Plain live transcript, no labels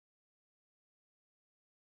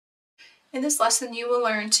In this lesson, you will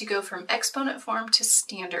learn to go from exponent form to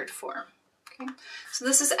standard form. Okay? So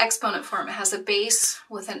this is exponent form. It has a base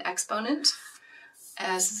with an exponent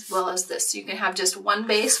as well as this. So you can have just one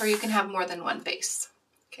base or you can have more than one base.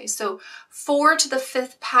 Okay, so 4 to the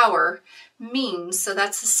 5th power means, so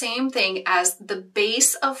that's the same thing as the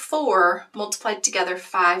base of 4 multiplied together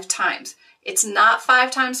 5 times. It's not 5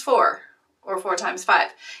 times 4 or 4 times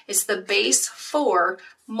 5. It's the base 4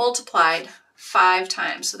 multiplied 5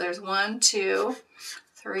 times. So there's 1, 2,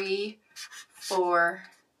 3, 4,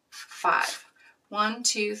 5. 1,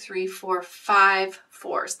 2, 3, 4, 5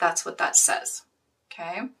 fours. That's what that says.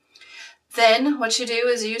 Okay. Then what you do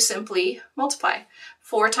is you simply multiply.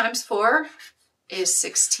 4 times 4 is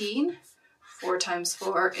 16. 4 times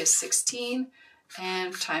 4 is 16.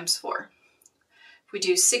 And times 4. If we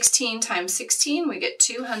do 16 times 16, we get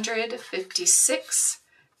 256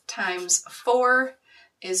 times 4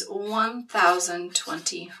 is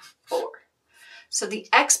 1024. So the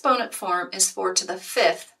exponent form is 4 to the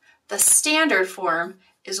 5th. The standard form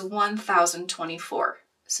is 1024.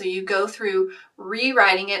 So you go through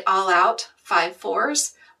rewriting it all out, 5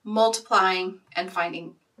 fours, multiplying and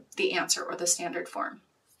finding the answer or the standard form.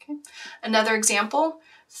 Okay. Another example,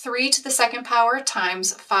 3 to the 2nd power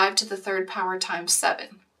times 5 to the 3rd power times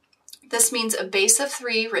 7. This means a base of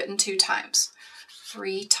 3 written 2 times.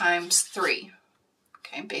 3 times 3.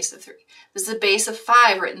 Okay, base of 3. This is a base of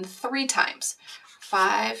 5 written 3 times.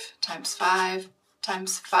 5 times 5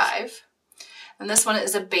 times 5. And this one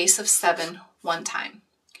is a base of 7 one time.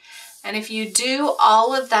 And if you do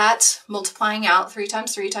all of that multiplying out, 3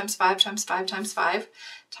 times 3 times 5 times 5 times 5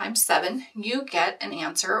 times 7, you get an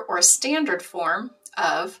answer or a standard form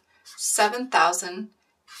of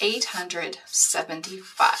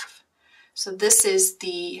 7,875. So this is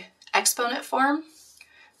the exponent form.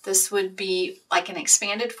 This would be like an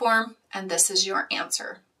expanded form, and this is your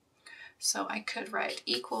answer. So I could write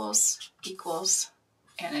equals, equals,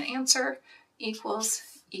 and an answer, equals,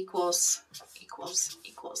 equals, equals,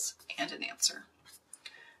 equals, and an answer.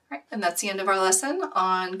 All right, and that's the end of our lesson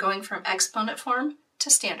on going from exponent form to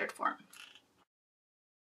standard form.